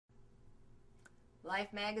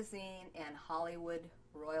Life magazine and Hollywood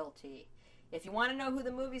royalty. If you want to know who the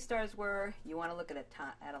movie stars were, you want to look at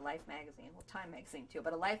a Life magazine. Well, Time magazine too,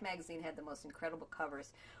 but a Life magazine had the most incredible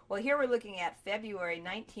covers. Well, here we're looking at February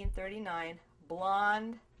 1939,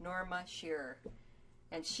 blonde Norma Shearer.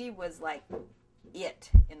 And she was like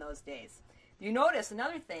it in those days. You notice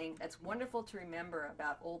another thing that's wonderful to remember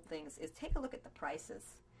about old things is take a look at the prices.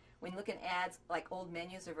 When you look at ads, like old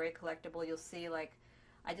menus are very collectible. You'll see, like,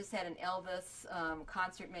 I just had an Elvis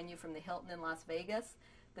concert menu from the Hilton in Las Vegas.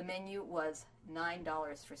 The menu was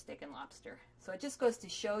 $9 for steak and lobster. So it just goes to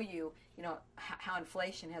show you, you know, how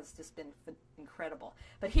inflation has just been incredible.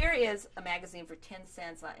 But here is a magazine for 10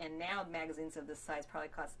 cents, and now magazines of this size probably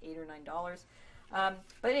cost $8 or $9.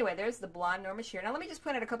 But anyway, there's the blonde Norma Shearer. Now let me just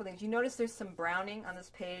point out a couple things. You notice there's some browning on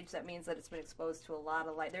this page. That means that it's been exposed to a lot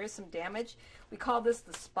of light. There is some damage. We call this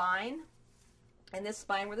the spine. And this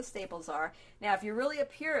spine where the staples are. Now, if you're really a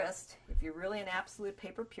purist, if you're really an absolute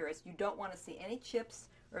paper purist, you don't want to see any chips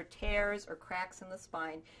or tears or cracks in the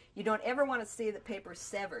spine. You don't ever want to see the paper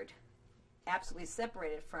severed, absolutely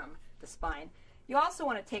separated from the spine. You also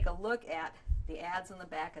want to take a look at the ads on the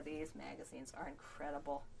back of these magazines. Are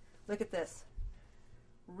incredible. Look at this.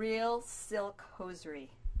 Real silk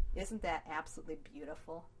hosiery. Isn't that absolutely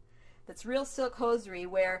beautiful? That's real silk hosiery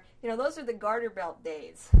where, you know, those are the garter belt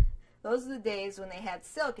days. Those are the days when they had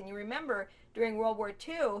silk. And you remember during World War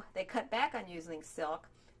II, they cut back on using silk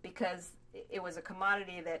because it was a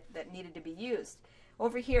commodity that needed to be used.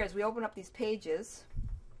 Over here, as we open up these pages,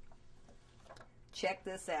 check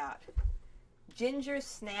this out. Ginger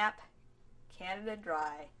Snap Canada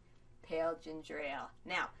Dry Pale Ginger Ale.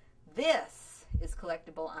 Now, this is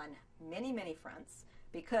collectible on many, many fronts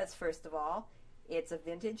because, first of all, it's a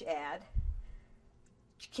vintage ad.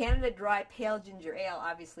 Canada Dry Pale Ginger Ale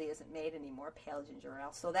obviously isn't made anymore, Pale Ginger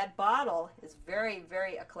Ale. So that bottle is very,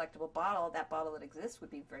 very a collectible bottle. That bottle that exists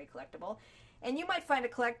would be very collectible. And you might find a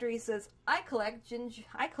collector, he says, I collect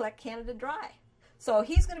Canada Dry. So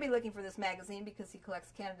he's going to be looking for this magazine because he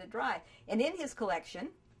collects Canada Dry. And in his collection,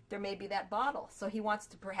 there may be that bottle. So he wants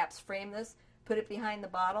to perhaps frame this, put it behind the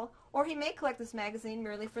bottle, or he may collect this magazine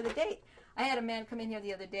merely for the date. I had a man come in here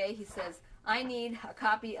the other day. He says, I need a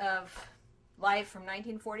copy of Life from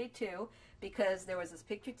 1942 because there was this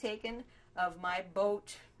picture taken of my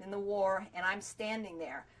boat in the war and I'm standing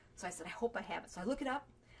there. So I said, I hope I have it. So I look it up,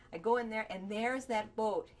 I go in there, and there's that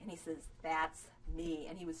boat. And he says, that's me.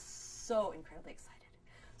 And he was so incredibly excited.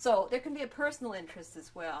 So there can be a personal interest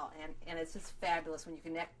as well, and it's just fabulous when you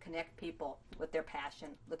connect people with their passion,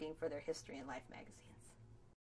 looking for their history in Life magazine.